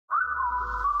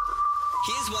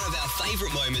Here's one of our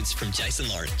favourite moments from Jason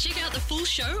Lauren. Check out the full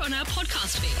show on our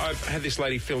podcast feed. I've had this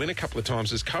lady fill in a couple of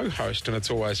times as co-host, and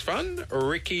it's always fun.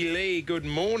 Ricki-Lee, good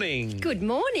morning. Good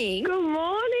morning. Good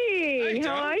morning. Hey,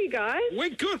 How are you guys?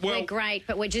 We're good. Well, We're great,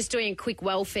 but we're just doing a quick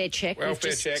welfare check. Welfare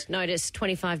We've just check. noticed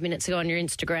 25 minutes ago on your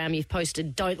Instagram you've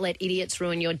posted "Don't let idiots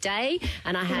ruin your day,"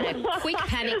 and I had a quick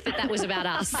panic that was about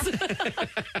us.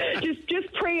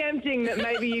 Just preempting that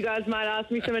maybe you guys might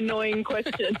ask me some annoying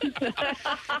questions.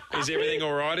 is everything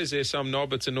all right? Is there some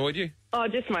knob that's annoyed you? Oh,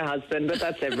 just my husband, but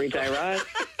that's every day, right?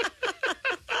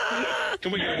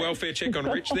 Can we get a welfare check on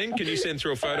Rich then? Can you send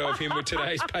through a photo of him with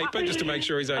today's paper just to make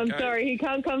sure he's okay? I'm sorry, he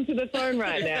can't come to the phone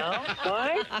right now.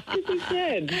 Why? Because he's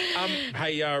dead.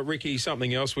 Hey, Ricky,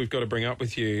 something else we've got to bring up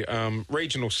with you.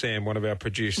 Regional Sam, one of our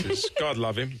producers, God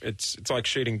love him. It's like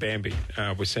shooting Bambi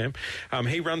with Sam.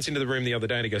 He runs into the room the other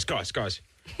day and he goes, guys,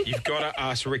 you've got to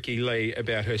ask Ricki-Lee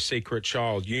about her secret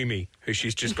child, Yumi, who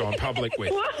she's just gone public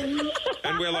with.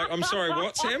 And we're like, I'm sorry,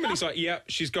 what, Sam? And he's like, yeah,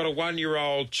 she's got a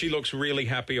 1-year-old. She looks really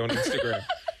happy on Instagram.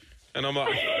 And I'm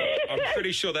like, I'm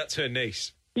pretty sure that's her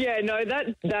niece. Yeah, no,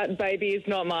 that baby is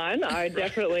not mine. I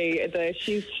definitely,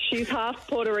 she's half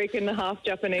Puerto Rican and half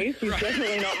Japanese. She's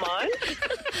definitely not mine.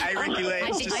 Hey, Ricki-Lee,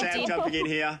 it's just Sam jumping in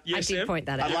here. Yes, I did Sam? point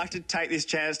that out. I'd like to take this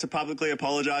chance to publicly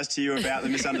apologise to you about the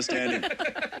misunderstanding.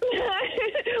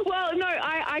 Well, no,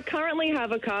 I currently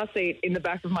have a car seat in the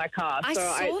back of my car. I so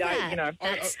saw that. you know,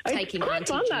 That's it's taking quite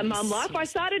fun, that mum life. I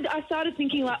seriously. started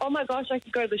thinking like, oh my gosh, I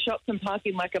could go to the shops and park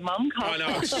in like a mum car. I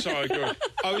know, it's so good.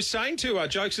 I was saying to,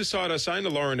 jokes aside, I was saying to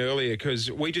Lauren earlier, because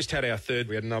we just had our third,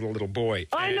 we had another little boy.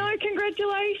 I and know,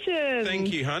 congratulations.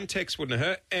 Thank you, hun. Text wouldn't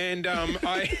hurt. And and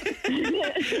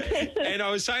I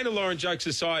was saying to Lauren, jokes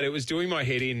aside, it was doing my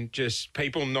head in just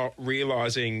people not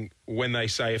realising when they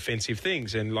say offensive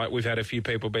things. And like we've had a few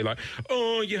people be like,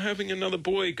 oh, you're having another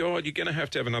boy. God, you're going to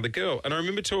have another girl. And I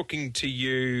remember talking to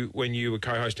you when you were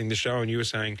co-hosting the show and you were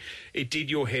saying it did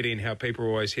your head in how people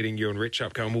were always hitting you and Rich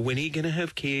up going, well, when are you going to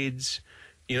have kids?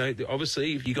 You know,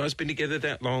 obviously, if you guys been together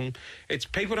that long, it's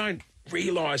people don't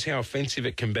realise how offensive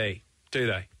it can be, do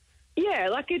they? Yeah,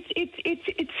 like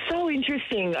it's so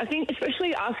interesting. I think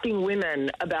especially asking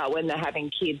women about when they're having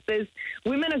kids.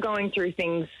 Women are going through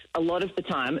things a lot of the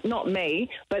time, not me,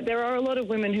 but there are a lot of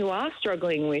women who are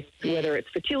struggling with whether it's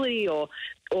fertility or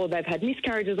they've had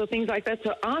miscarriages or things like that.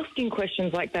 So asking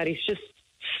questions like that is just,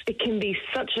 it can be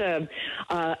such a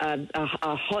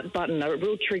hot button, a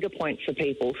real trigger point for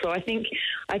people. So I think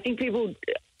people,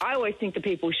 I always think that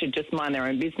people should just mind their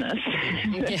own business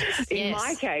in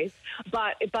my case.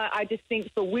 But I just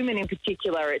think for women in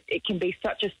particular, it can be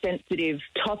such a sensitive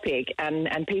topic and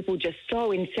people just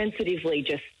so insensitively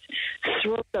just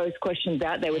throw those questions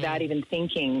out there without even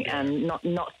thinking and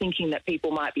not thinking that people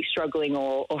might be struggling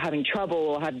or having trouble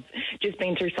or have just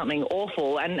been through something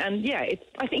awful. And yeah,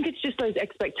 I think it's just those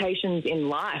expectations in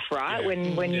life, right? Yeah.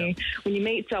 When you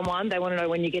meet someone, they want to know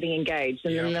when you're getting engaged,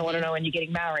 and then they want to know when you're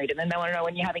getting married, and then they want to know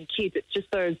when you're having kids. It's just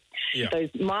those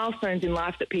milestones in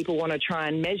life that people want to try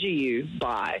and measure you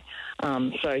by.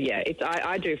 So yeah,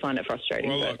 I do find it frustrating.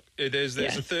 Well, look, there's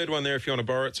a third one there if you want to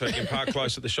borrow it, so you can park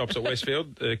close at the shops at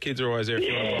Westfield. The kids are always there if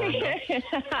you want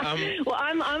to borrow them. Well,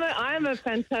 I'm a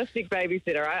fantastic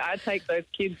babysitter. I take those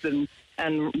kids and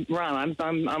run.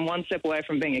 I'm one step away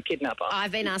from being a kidnapper.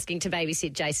 I've been asking to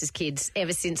babysit Jace's kids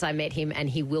ever since I met him, and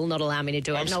he will not allow me to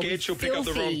do it. I'm scared she'll pick up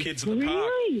the wrong kids at the park.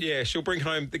 Really? Yeah, she'll bring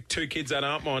home the 2 kids that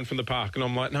aren't mine from the park, and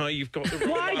I'm like, no, you've got the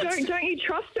wrong ones. Don't you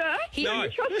trust her? No. Don't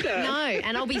you trust her? No,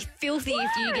 and I'll be filthy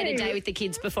if you get a day with the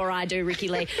kids before I do,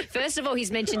 Ricki-Lee. First of all,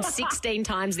 he's mentioned 16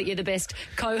 times that you're the best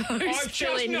co-host he's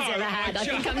ever had. I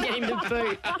think I'm getting the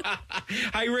boot.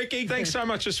 Hey, Ricky, thanks so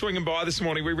much for swinging by this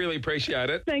morning. We really appreciate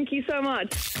it. Thank you so much.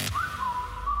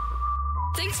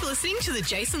 Thanks for listening to the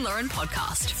Jason Lauren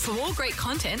podcast. For more great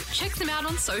content, check them out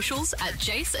on socials at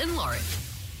Jason Lauren.